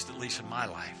ever faced, at least in my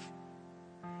life.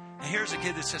 And here's a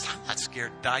kid that says, I'm not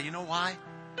scared to die. You know why?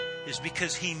 It's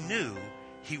because he knew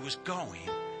he was going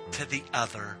to the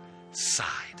other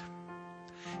side.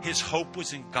 His hope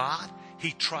was in God.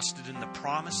 He trusted in the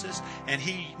promises. And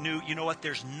he knew, you know what?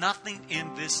 There's nothing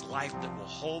in this life that will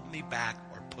hold me back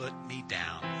or put me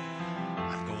down.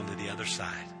 I'm going to the other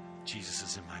side. Jesus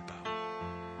is in my boat.